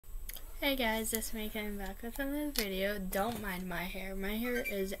Hey guys, it's me coming back with another video. Don't mind my hair. My hair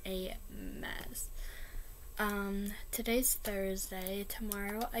is a mess. Today's Thursday.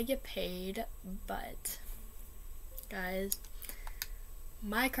 Tomorrow I get paid, but guys,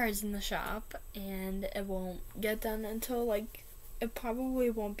 my car's in the shop and it won't get done until it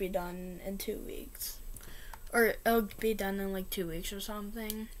probably won't be done in 2 weeks. Or it'll be done in 2 weeks or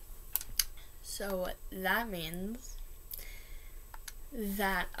something. So that means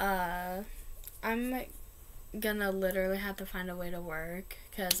that I'm gonna literally have to find a way to work,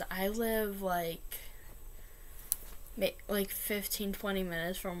 because I live like 15-20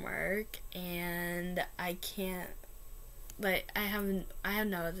 minutes from work, and I can't, I have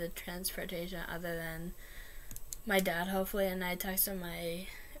no other transportation other than my dad, hopefully. And I texted my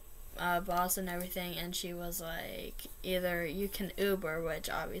boss and everything, and she was like, either you can Uber, which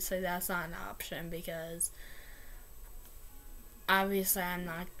obviously that's not an option, because obviously I'm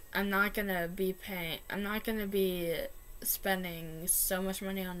not gonna be spending so much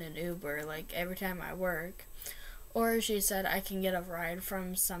money on an Uber every time I work. Or she said I can get a ride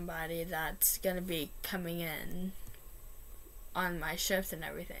from somebody that's gonna be coming in on my shift and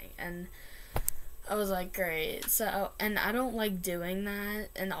everything. And I was like, great. So, and I don't like doing that,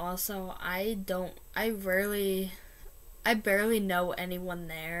 and also I barely know anyone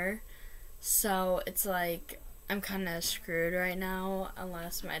there, so it's like I'm kind of screwed right now,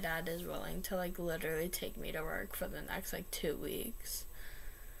 unless my dad is willing to literally take me to work for the next 2 weeks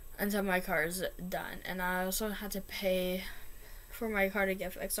until my car's done. And I also had to pay for my car to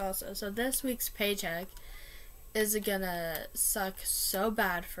get fixed also. So this week's paycheck is gonna suck so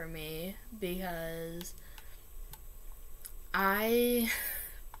bad for me, because I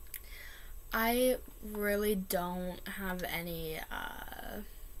really don't have any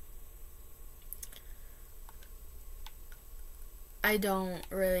I don't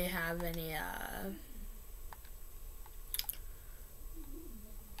really have any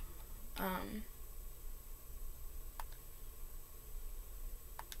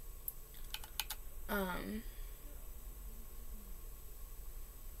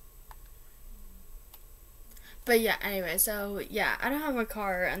but yeah, anyway, so yeah, I don't have a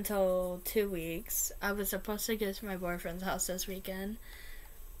car until 2 weeks. I was supposed to get to my boyfriend's house this weekend.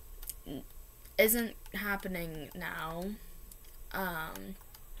 Isn't happening now.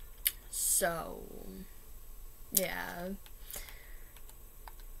 So yeah.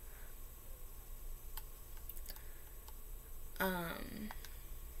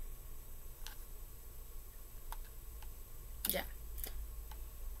 Yeah.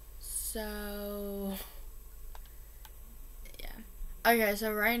 So yeah. Okay,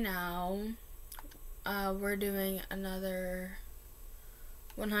 so right now, we're doing another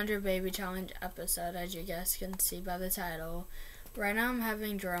 100 Baby Challenge episode, as you guys can see by the title. Right now I'm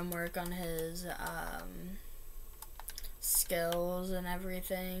having Jerome work on his skills and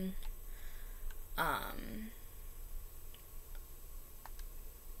everything.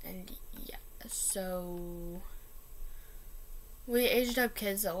 And yeah, so we aged up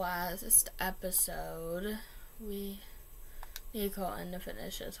kids the last episode. We need to call in to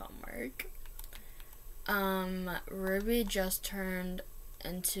finish his homework. Ruby just turned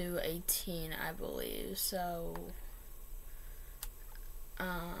into 18, I believe, so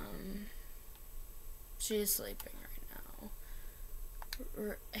she's sleeping right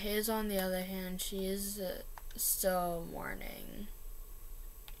now. Hayes, on the other hand, she is still mourning.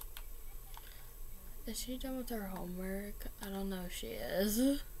 Is she done with her homework? I don't know if she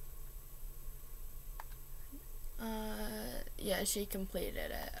is. Yeah, she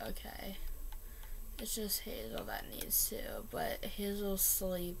completed it. Okay. It's just Hazel that needs to, but Hazel's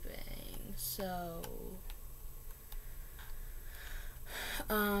sleeping, so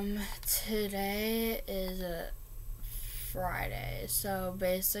today is a Friday, so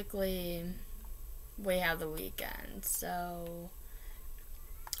basically we have the weekend. So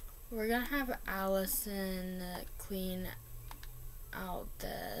we're gonna have Allison clean out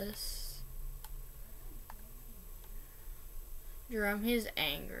this. Jerome, he's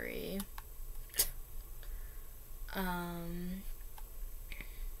angry.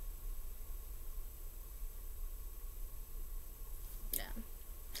 Yeah.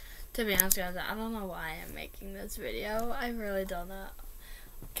 To be honest, guys, I don't know why I'm making this video. I really don't know.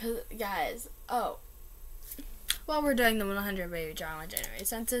 Cause, guys, well, we're doing the 100 Baby Challenge anyway.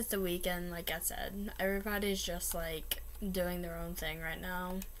 Since it's the weekend, like I said, everybody's just doing their own thing right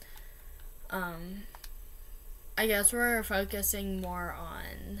now. I guess we're focusing more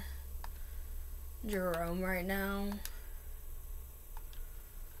on Jerome right now,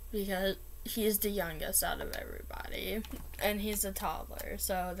 because he's the youngest out of everybody, and he's a toddler,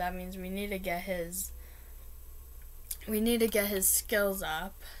 so that means we need to get his skills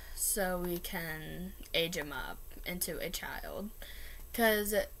up so we can age him up into a child.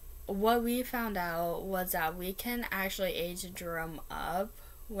 Because what we found out was that we can actually age Jerome up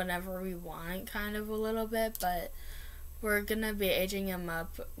whenever we want, kind of a little bit, but we're gonna be aging him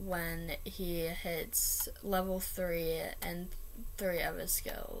up when he hits level 3 and 3 of his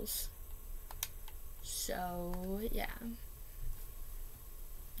skills. So, yeah.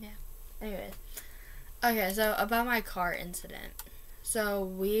 Anyways. Okay, so about my car incident. So,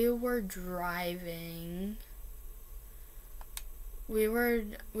 we were driving. We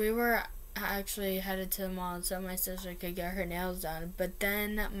were actually headed to the mall so my sister could get her nails done. But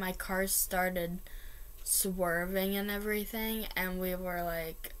then my car started swerving and everything. And we were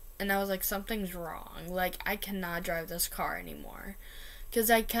like, and I was like, something's wrong. Like, I cannot drive this car anymore. Because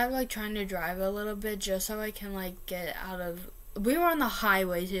I kept, like, trying to drive a little bit just so I can, like, get out of... We were on the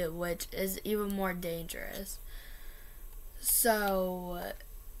highway, too, which is even more dangerous. So,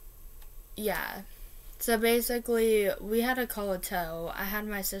 yeah. So, basically, we had to call a tow. I had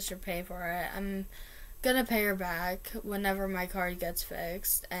my sister pay for it. I'm gonna pay her back whenever my car gets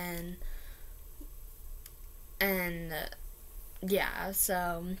fixed. And yeah,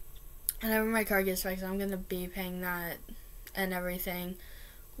 so... Whenever my car gets fixed, I'm gonna be paying that and everything.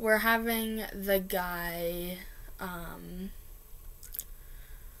 We're having the guy,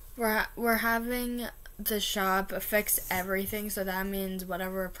 we're having the shop fix everything, so that means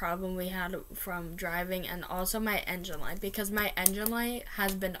whatever problem we had from driving, and also my engine light, because my engine light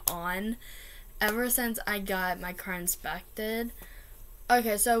has been on ever since I got my car inspected.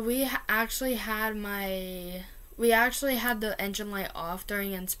 Okay, so we actually had the engine light off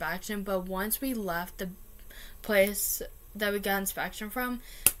during inspection, but once we left the place that we got inspection from,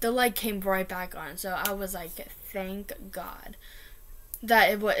 the light came right back on. So I was like, thank God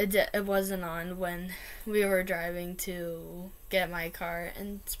that it wasn't on when we were driving to get my car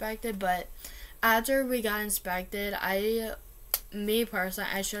inspected. But after we got inspected, me personally,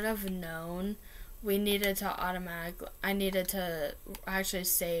 I should have known I needed to actually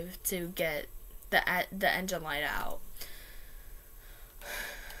save to get the engine light out.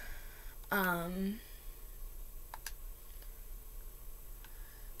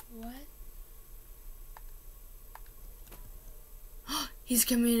 What? He's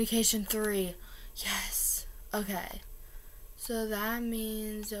communication 3. Yes. Okay. So that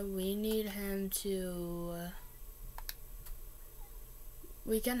means that we need him to...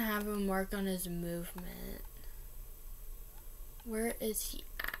 We can have him work on his movement. Where is he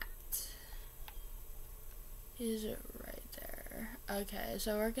at? He's right there. Okay,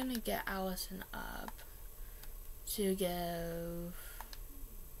 so we're gonna get Allison up to give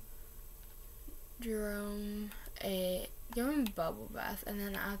Jerome give him a bubble bath, and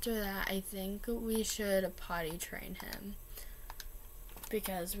then after that I think we should potty train him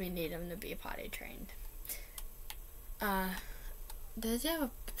because we need him to be potty trained. Does he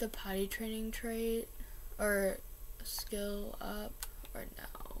have the potty training trait or skill up, or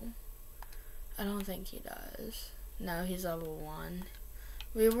no? I don't think he does. No, he's level 1.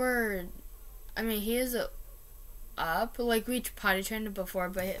 He is up. Like, we potty trained him before,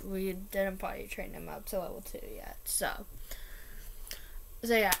 but we didn't potty train him up to level 2 yet. So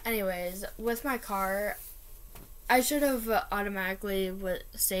yeah, anyways, with my car, I should have automatically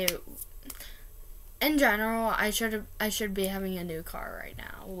in general, I should be having a new car right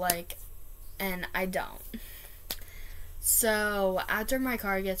now. Like, and I don't. So after my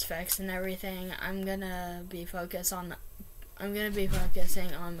car gets fixed and everything, I'm gonna be focusing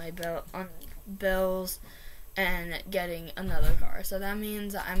on my bills and getting another car. So that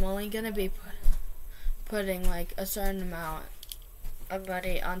means I'm only gonna be putting like a certain amount of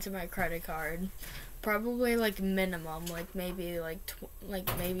money onto my credit card, probably like minimum, like maybe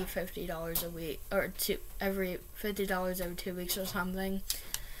maybe $50 a week, or $50 every 2 weeks or something,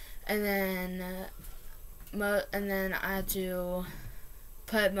 and then I had to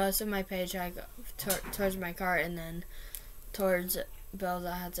put most of my paycheck towards my car, and then towards bills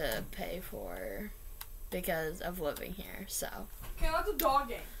I had to pay for because of living here. So okay, that's a dog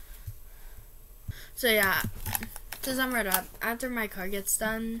game. So yeah, to sum it up, after my car gets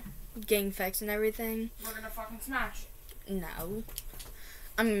done getting fixed and everything, we're gonna fucking smash it. No,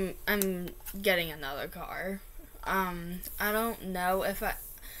 I'm getting another car. I don't know if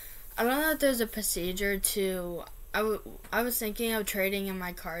there's a procedure to. I was thinking of trading in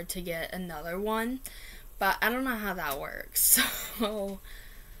my car to get another one, but I don't know how that works. So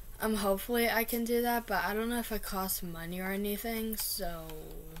hopefully I can do that, but I don't know if it costs money or anything. So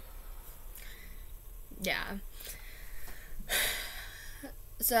yeah.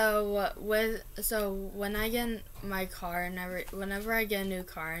 So when I get my car and whenever I get a new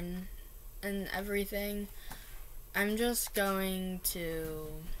car and everything, I'm just going to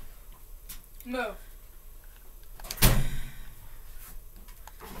Move.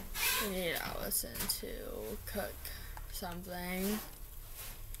 we need Allison to cook something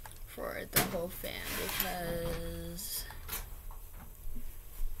for the whole fam because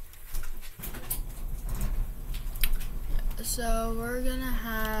so we're gonna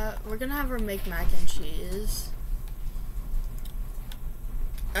have her make mac and cheese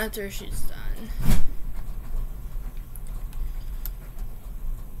after she's done.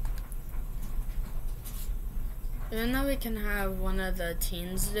 Even though we can have one of the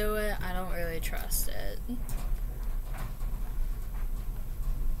teens do it, I don't really trust it.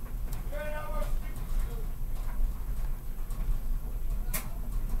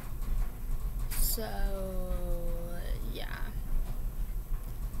 So, yeah.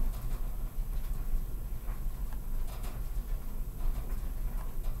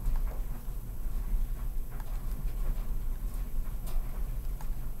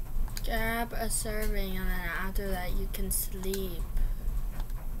 Grab a serving and then after that you can sleep.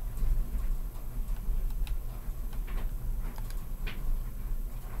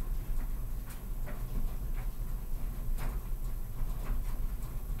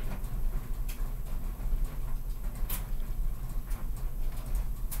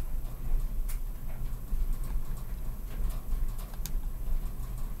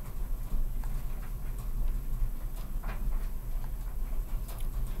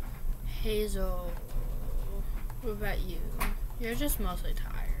 Hazel, what about you? You're just mostly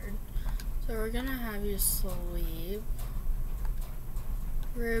tired. So we're gonna have you sleep.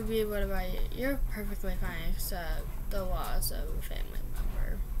 Ruby, what about you? You're perfectly fine except the loss of a family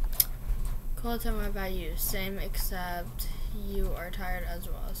member. Colton, what about you? Same except you are tired as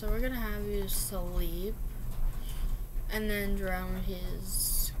well. So we're gonna have you sleep. And then Jerome,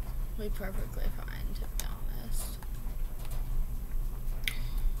 he's perfectly fine to be honest.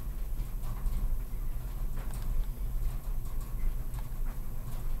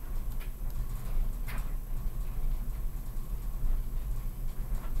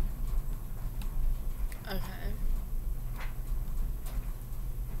 Okay.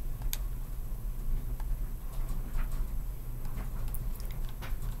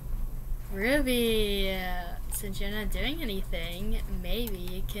 Ruby, since you're not doing anything, maybe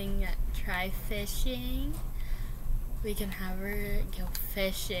you can try fishing. We can have her go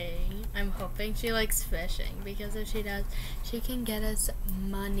fishing. I'm hoping she likes fishing because if she does, she can get us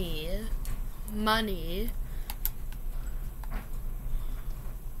money. Money.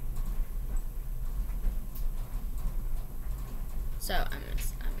 So I'm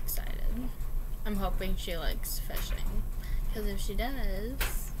excited. I'm hoping she likes fishing because if she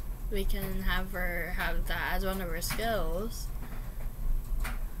does, we can have her have that as one of her skills.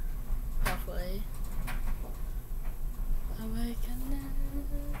 Hopefully. Oh my goodness.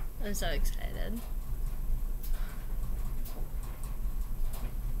 I'm so excited.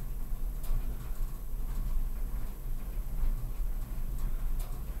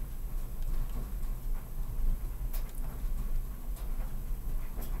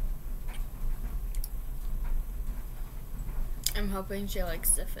 I'm hoping she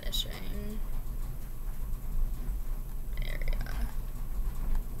likes the fishing area.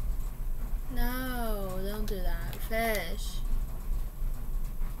 No, don't do that. Fish.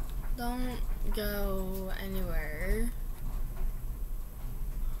 Don't go anywhere.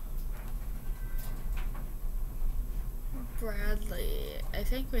 Bradley. I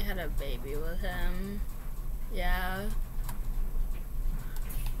think we had a baby with him. Yeah.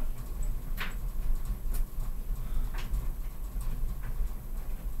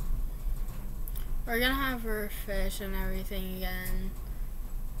 We're gonna have her fish and everything again.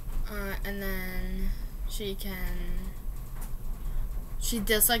 And then she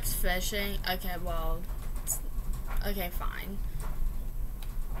dislikes fishing. Okay, well, okay, fine.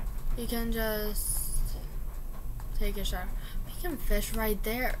 You can just take a shower. We can fish right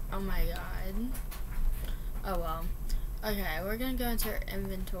there. Oh my god. Oh well. Okay, we're gonna go into her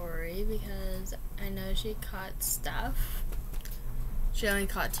inventory because I know she caught stuff. She only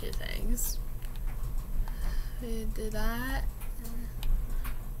caught 2 things. We did that.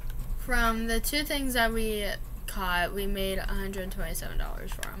 From the 2 things that we caught, we made $127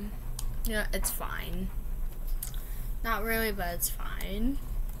 from. Yeah, it's fine. Not really, but it's fine.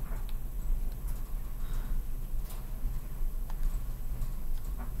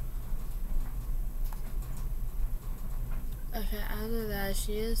 Okay, after that,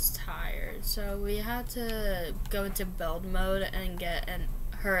 she is tired, so we had to go into build mode and get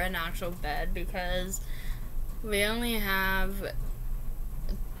her an actual bed because we only have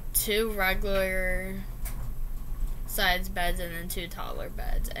 2 regular size beds and then 2 taller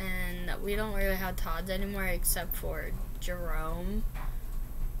beds, and we don't really have Todd's anymore except for Jerome.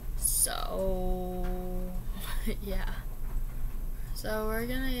 So yeah, so we're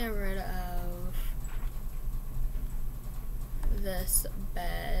gonna get rid of this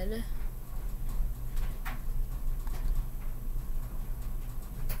bed.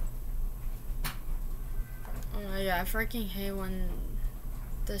 Oh my god, I freaking hate when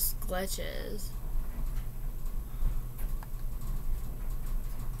this glitches.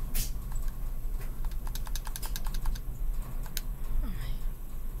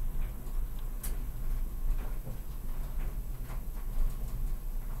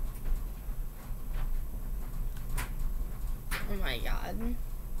 Oh my god.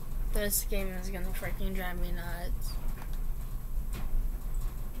 This game is gonna freaking drive me nuts.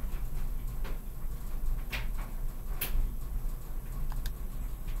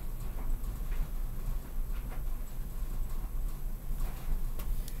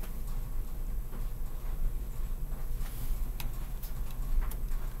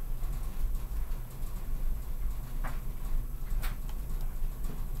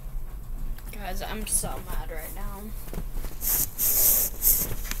 Guys, I'm so mad right now.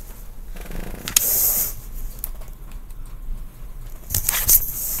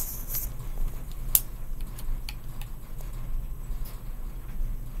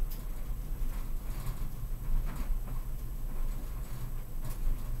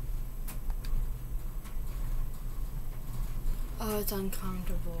 Oh, it's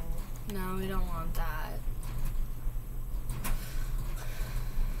uncomfortable. No, we don't want that.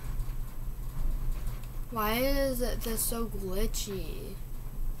 Why is this so glitchy?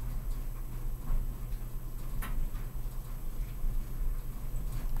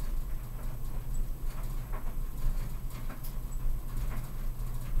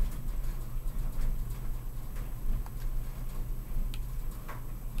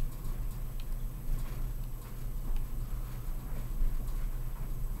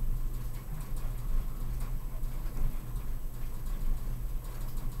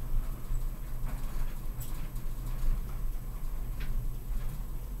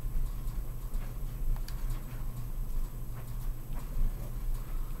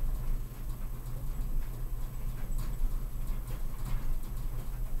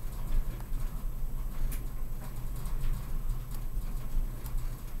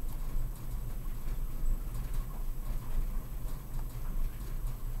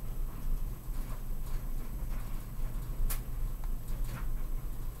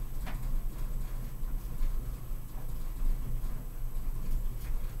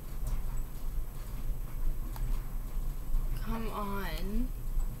 Come on.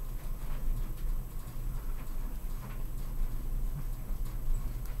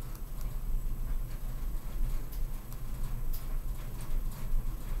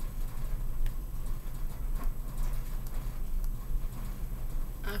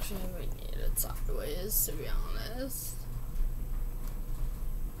 Actually, we need it sideways, to be honest.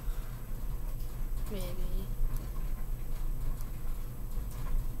 Maybe.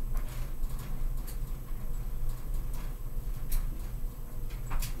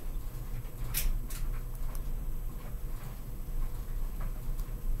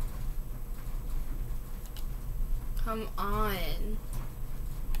 Come on. I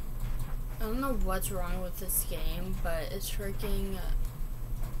don't know what's wrong with this game, but it's freaking...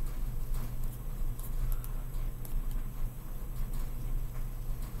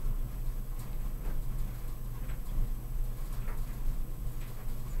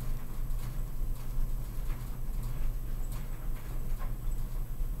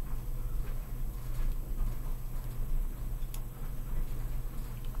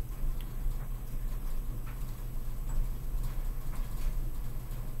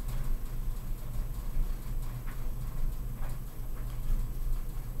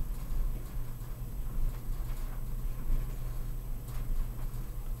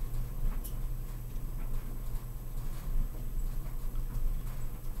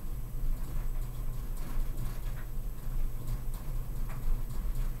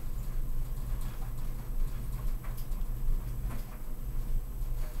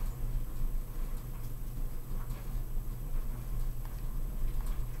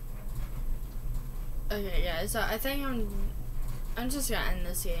 Okay, guys, so I think I'm just gonna end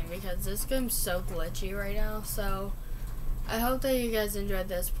this game because this game's so glitchy right now. So I hope that you guys enjoyed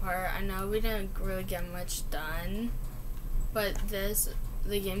this part. I know we didn't really get much done, but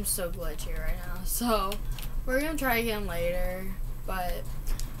the game's so glitchy right now. So we're gonna try again later. But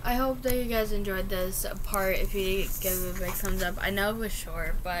I hope that you guys enjoyed this part. If you give it a big thumbs up. I know it was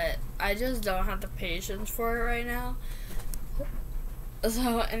short, but I just don't have the patience for it right now.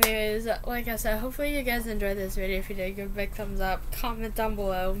 So anyways, like I said, hopefully you guys enjoyed this video. If you did, give a big thumbs up, comment down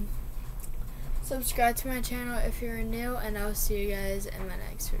below, subscribe to my channel if you're new, and I'll see you guys in my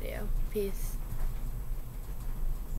next video. Peace.